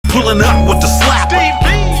pulling up with the slapper.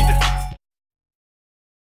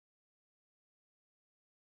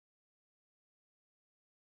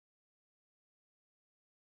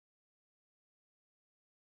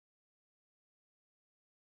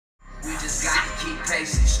 We just got to keep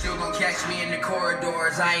pacing. Still gon' catch me in the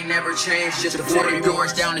corridors. I ain't never changed. Just the 40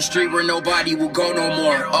 doors down the street where nobody will go no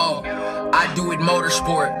more. Oh, I do it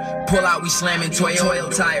motorsport. Pull out, we slamming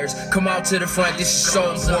Toyota tires. Come out to the front, this is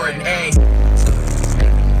so important. Ayy.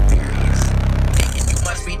 You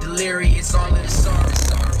must be delirious. All of the sorrow.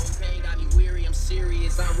 Pain got me weary. I'm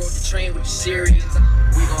serious. I rode the train with the series.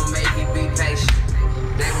 We gon' make it, be patient.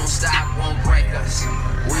 They won't stop, won't break us.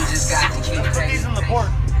 We just got to keep pacing.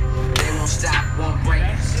 They won't stop, won't break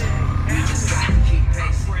us. We just got to keep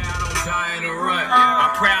pacing. Pray I don't die in a rut.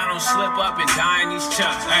 I pray I don't slip up and die in these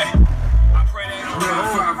chucks. Hey, I pray they don't. Real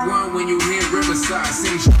 5-1 when you hear Riverside.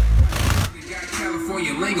 Sing we got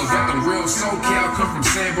California lingo, but the real SoCal come from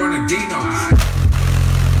San Bernardino.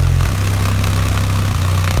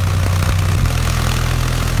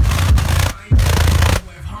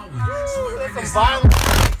 That's some violent.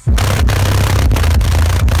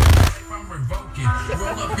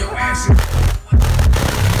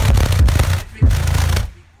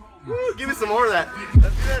 Woo, give me some more of that.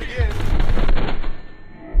 Let's do that again.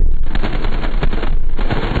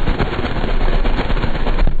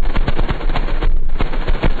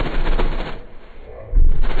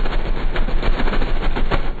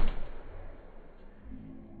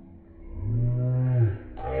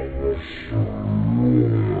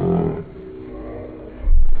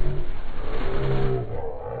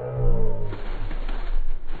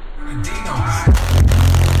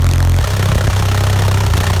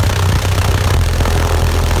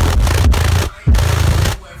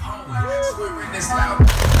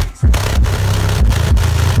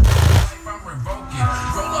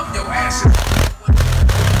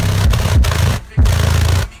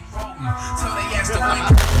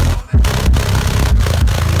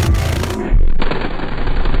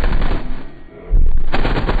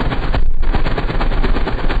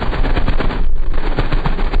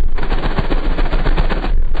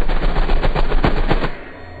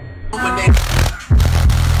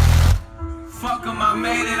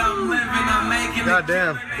 God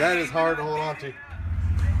damn, that is hard to hold on to.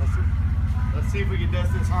 Let's see if we can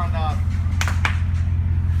dust this Honda off.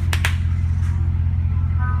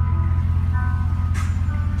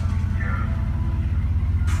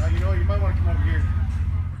 You know what, you might want to come over here.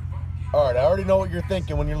 Alright, I already know what you're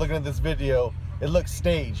thinking when you're looking at this video. It looks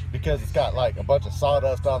staged because it's got like a bunch of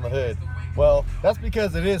sawdust on the hood. Well, that's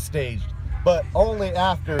because it is staged, but only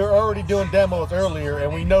after we were already doing demos earlier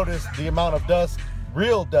and we noticed the amount of dust,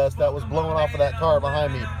 real dust, that was blowing off of that car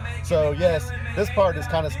behind me. So yes, this part is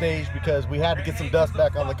kind of staged because we had to get some dust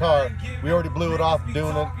back on the car. We already blew it off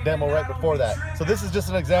doing a demo right before that. So this is just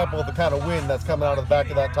an example of the kind of wind that's coming out of the back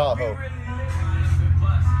of that Tahoe.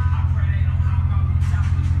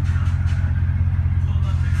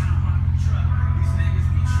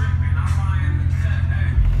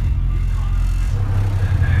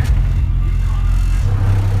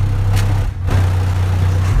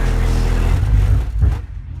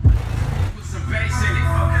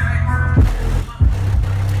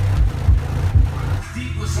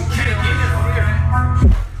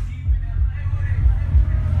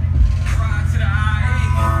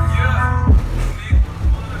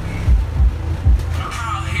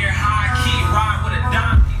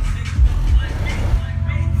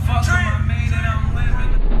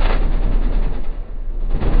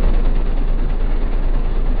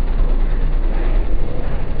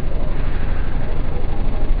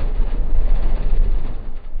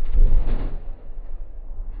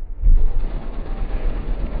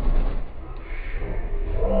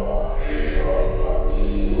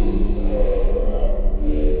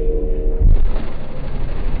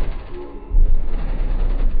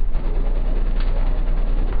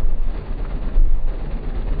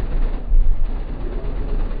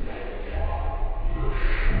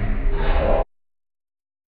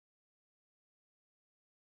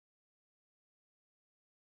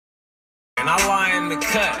 And I lie in the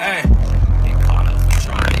cut, hey.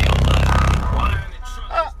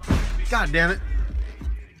 God damn it.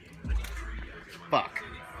 Fuck.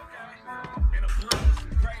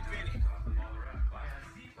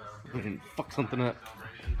 I didn't fuck something up.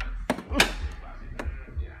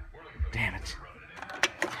 Damn it.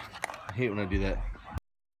 I hate when I do that.